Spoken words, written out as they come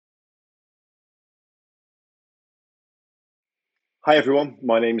Hi everyone,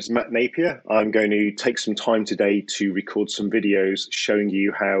 my name is Matt Napier. I'm going to take some time today to record some videos showing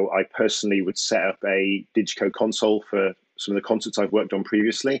you how I personally would set up a DiGiCo console for some of the concerts I've worked on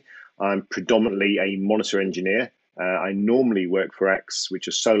previously. I'm predominantly a monitor engineer. I normally work for acts which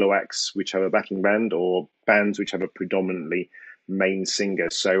are solo acts which have a backing band or bands which have a predominantly main singer.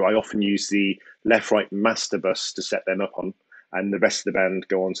 So I often use the left-right master bus to set them up on, and the rest of the band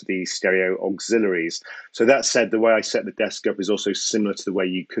go onto the stereo auxiliaries. So that said, the way I set the desk up is also similar to the way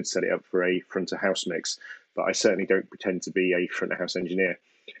you could set it up for a front of house mix, but I certainly don't pretend to be a front of house engineer.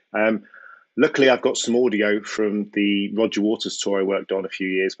 Um, Luckily, I've got some audio from the Roger Waters tour I worked on a few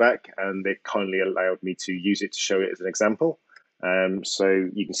years back, and they've kindly allowed me to use it to show it as an example. So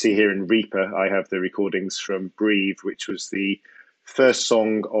you can see here in Reaper, I have the recordings from Breathe, which was the first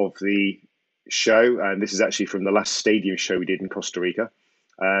song of the show, and this is actually from the last stadium show we did in Costa Rica.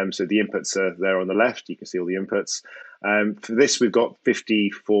 So the inputs are there on the left. You can see all the inputs. For this, we've got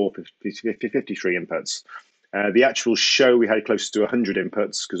 54, 53 inputs. The actual show, we had close to 100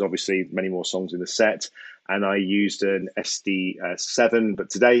 inputs because obviously many more songs in the set. And I used an SD7, but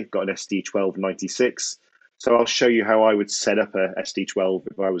today I've got an SD1296. So I'll show you how I would set up a SD12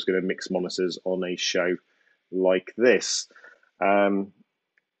 if I was going to mix monitors on a show like this.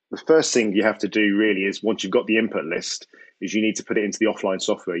 The first thing you have to do really is once you've got the input list is you need to put it into the offline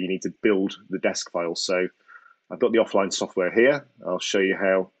software. You need to build the desk file. So I've got the offline software here. I'll show you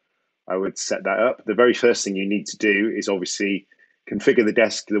how I would set that up. The very first thing you need to do is obviously configure the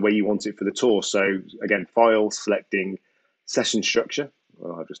desk the way you want it for the tour. So again, file, selecting session structure.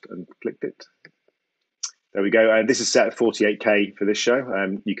 Well, I've just unclicked it. There we go. And this is set at 48K for this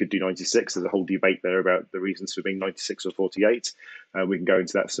show. You could do 96. There's a whole debate there about the reasons for being 96 or 48. We can go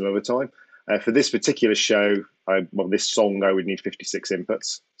into that some other time. For this particular show, this song, I would need 56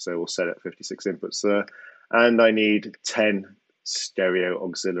 inputs. So we'll set at 56 inputs there. And I need 10 stereo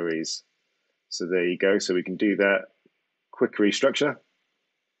auxiliaries. So there you go. So we can do that. Quick restructure.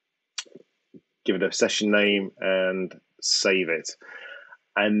 Give it a session name and save it.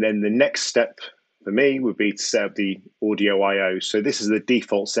 And then the next step for me would be to set up the audio I/O. So this is the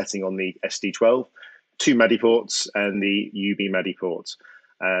default setting on the SD12, 2 MADI ports and the UB MADI port.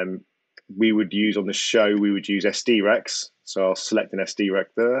 We would use on the show, we would use SD racks. So I'll select an SD rack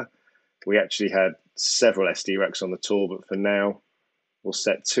there. We actually had several SD racks on the tour, but for now, we'll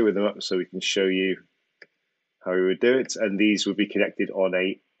set 2 of them up so we can show you how we would do it. And these would be connected on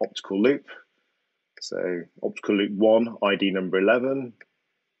a optical loop. So optical loop 1, ID number 11.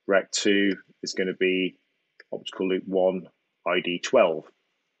 Rack 2 is going to be optical loop 1, ID 12.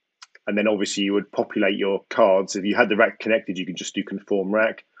 And then obviously you would populate your cards. If you had the rack connected, you can just do conform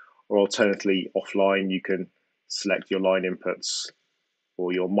rack, or alternatively offline, you can select your line inputs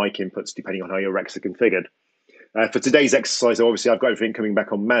or your mic inputs, depending on how your racks are configured. For today's exercise, obviously I've got everything coming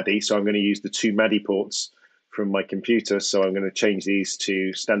back on MADI, so I'm going to use the 2 MADI ports from my computer. So I'm going to change these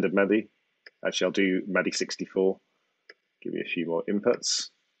to standard MADI. Actually, I'll do MADI 64. Give me a few more inputs.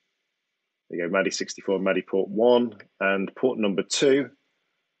 There you go, MADI 64, MADI port 1, and port number 2,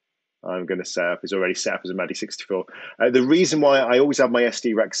 I'm going to set up, is already set up as a MADI 64. The reason why I always have my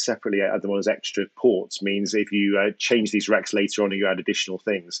SD racks separately, add them on as extra ports, means if you change these racks later on and you add additional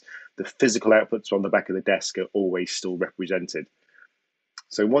things, the physical outputs on the back of the desk are always still represented.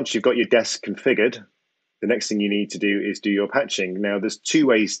 So once you've got your desk configured, the next thing you need to do is do your patching. Now, there's 2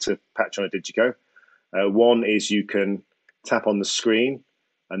 ways to patch on a DiGiCo. One is you can tap on the screen,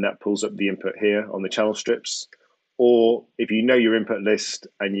 and that pulls up the input here on the channel strips. Or if you know your input list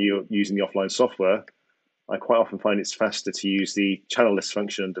and you're using the offline software, I quite often find it's faster to use the channel list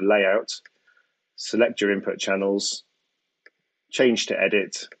function under layout, select your input channels, change to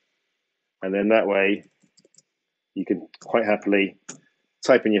edit, and then that way you can quite happily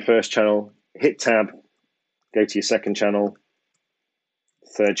type in your first channel, hit tab, go to your second channel,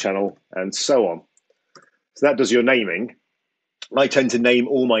 third channel, and so on. So that does your naming. I tend to name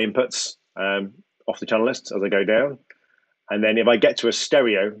all my inputs off the channel list as I go down. And then if I get to a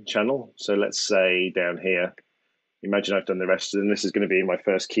stereo channel, so let's say down here, imagine I've done the rest of them. This is going to be my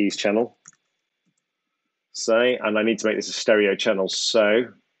first keys channel. Say, and I need to make this a stereo channel. So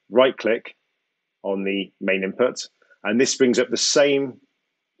right click on the main input. And this brings up the same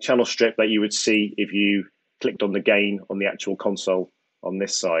channel strip that you would see if you clicked on the gain on the actual console on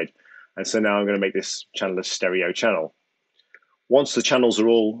this side. And so now I'm going to make this channel a stereo channel. Once the channels are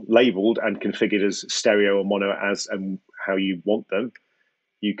all labeled and configured as stereo or mono as and how you want them,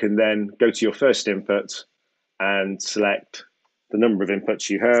 you can then go to your first input and select the number of inputs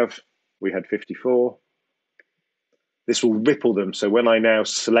you have. We had 54. This will ripple them. So when I now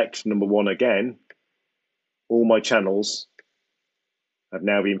select number 1 again, all my channels have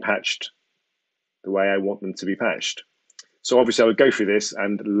now been patched the way I want them to be patched. So obviously I would go through this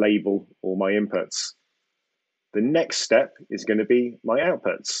and label all my inputs. The next step is going to be my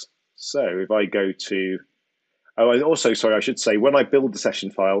outputs. So if I go to, oh, and also, sorry, I should say, when I build the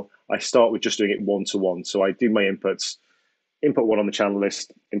session file, I start with just doing it one-to-one. So I do my inputs, input one on the channel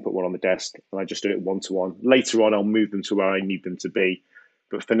list, input one on the desk, and I just do it one-to-one. Later on, I'll move them to where I need them to be.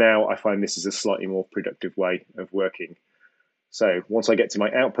 But for now, I find this is a slightly more productive way of working. So once I get to my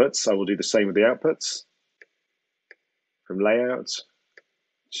outputs, I will do the same with the outputs. From layout,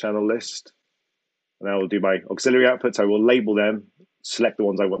 channel list, and I will do my auxiliary outputs. I will label them, select the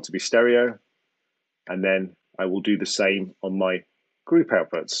ones I want to be stereo, and then I will do the same on my group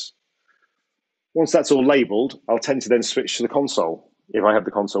outputs. Once that's all labeled, I'll tend to then switch to the console if I have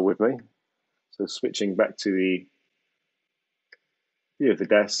the console with me. So switching back to the view of the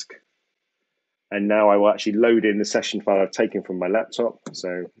desk. And now I will actually load in the session file I've taken from my laptop.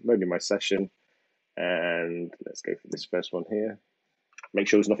 So loading my session, and let's go for this first one here. Make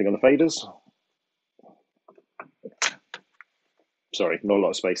sure there's nothing on the faders. Sorry, not a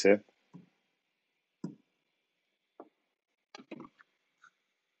lot of space here.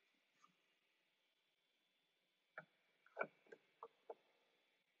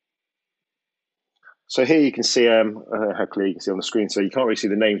 So here you can see how clear you can see on the screen, so you can't really see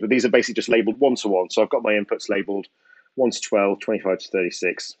the names, but these are basically just labeled one-to-one. So I've got my inputs labeled 1 to 12, 25 to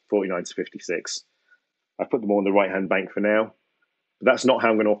 36, 49 to 56. I've put them all on the right-hand bank for now, but that's not how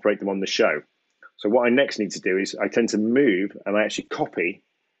I'm going to operate them on the show. So what I next need to do is I tend to move and I actually copy.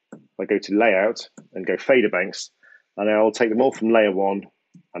 I go to layout and go fader banks, and I'll take them all from layer 1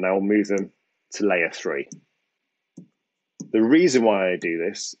 and I'll move them to layer 3. The reason why I do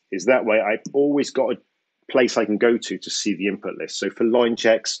this is that way I've always got a place I can go to see the input list. So for line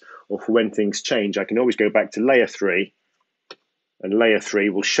checks or for when things change, I can always go back to layer 3, and layer 3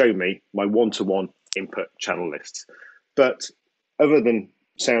 will show me my one-to-one input channel lists. But other than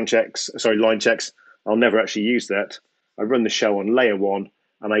line checks, I'll never actually use that. I run the show on layer 1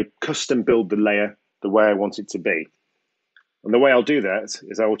 and I custom build the layer the way I want it to be. And the way I'll do that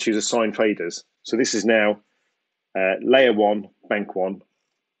is I will choose assign faders. So this is now layer 1, bank 1,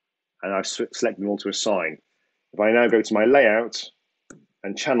 and I've selected them all to assign. If I now go to my layout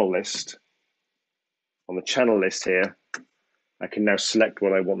and channel list, on the channel list here, I can now select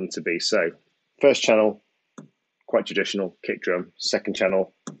what I want them to be. So first channel, quite traditional, kick drum. Second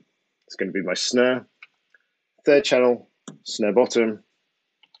channel, it's going to be my snare. Third channel, snare bottom.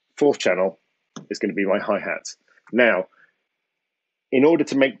 Fourth channel is going to be my hi-hat. Now, in order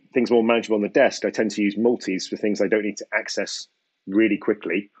to make things more manageable on the desk, I tend to use multis for things I don't need to access really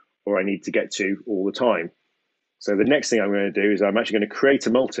quickly or I need to get to all the time. So the next thing I'm going to do is I'm actually going to create a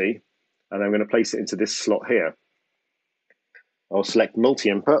multi and I'm going to place it into this slot here. I'll select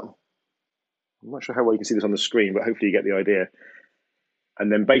multi-input. I'm not sure how well you can see this on the screen, but hopefully you get the idea.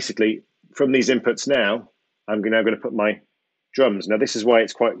 And then basically from these inputs now, I'm now going to put my drums. Now this is why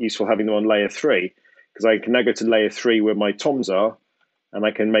it's quite useful having them on layer 3, because I can now go to layer 3 where my toms are, and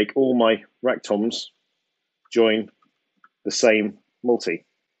I can make all my rack toms join the same multi.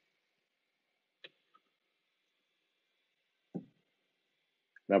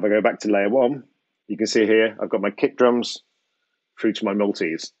 Now if I go back to layer 1, you can see here I've got my kick drums through to my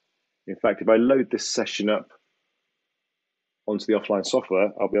multis. In fact, if I load this session up onto the offline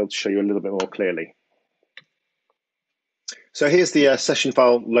software, I'll be able to show you a little bit more clearly. So here's the session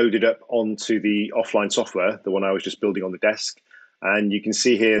file loaded up onto the offline software, the one I was just building on the desk. And you can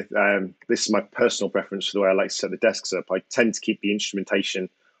see here, this is my personal preference for the way I like to set the desks up. I tend to keep the instrumentation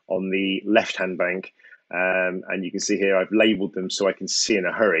on the left-hand bank. And you can see here, I've labeled them so I can see in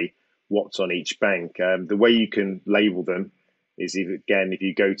a hurry what's on each bank. The way you can label them is, if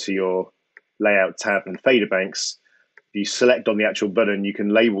you go to your layout tab and fader banks, if you select on the actual button, you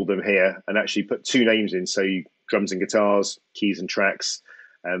can label them here and actually put 2 names in. So drums and guitars, keys and tracks,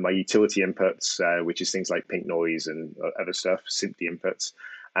 my utility inputs, which is things like pink noise and other stuff, synth inputs,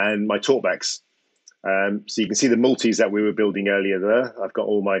 and my talkbacks. So you can see the multis that we were building earlier there. I've got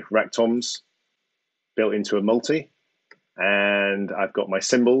all my rack toms built into a multi, and I've got my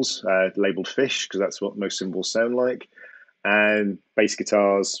cymbals labeled fish, because that's what most cymbals sound like, and bass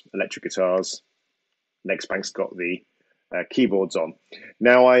guitars, electric guitars. Next bank's got the keyboards on.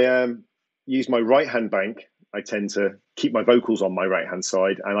 Now I use my right-hand bank. I tend to keep my vocals on my right-hand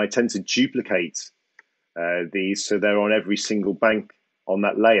side, and I tend to duplicate these so they're on every single bank on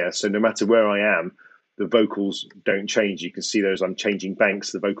that layer. So no matter where I am, the vocals don't change. You can see those I'm changing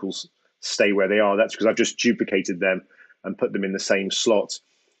banks, the vocals stay where they are. That's because I've just duplicated them and put them in the same slot.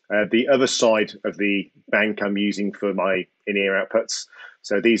 The other side of the bank I'm using for my in-ear outputs.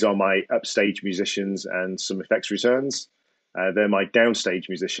 So these are my upstage musicians and some effects returns. They're my downstage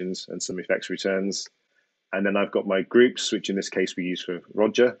musicians and some effects returns. And then I've got my groups, which in this case we use for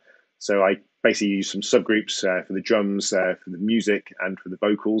Roger. So I basically use some subgroups for the drums, for the music, and for the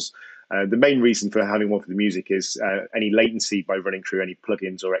vocals. The main reason for having one for the music is any latency by running through any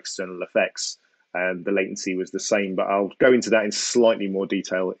plugins or external effects. The latency was the same, but I'll go into that in slightly more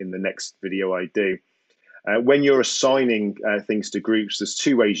detail in the next video I do. When you're assigning things to groups, there's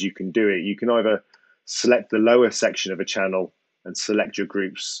two ways you can do it. You can either select the lower section of a channel and select your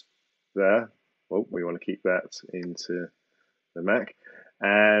groups there. Well, we want to keep that into the Mac.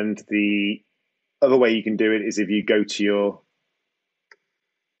 And the other way you can do it is if you go to your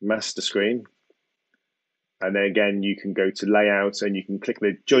master screen, and then again, you can go to layout and you can click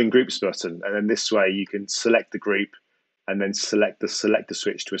the join groups button. And then this way you can select the group and then select the selector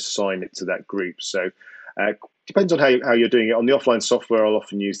switch to assign it to that group. So depends on how you're doing it. On the offline software, I'll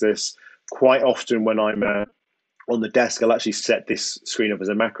often use this. Quite often when I'm on the desk, I'll actually set this screen up as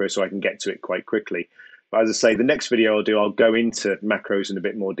a macro so I can get to it quite quickly. But as I say, the next video I'll do, I'll go into macros in a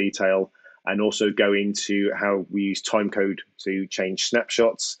bit more detail and also go into how we use timecode to change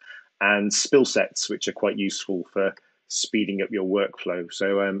snapshots and spill sets, which are quite useful for speeding up your workflow.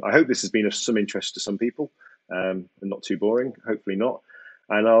 So I hope this has been of some interest to some people and not too boring, hopefully not.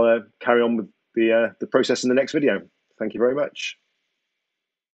 And I'll carry on with the process in the next video. Thank you very much.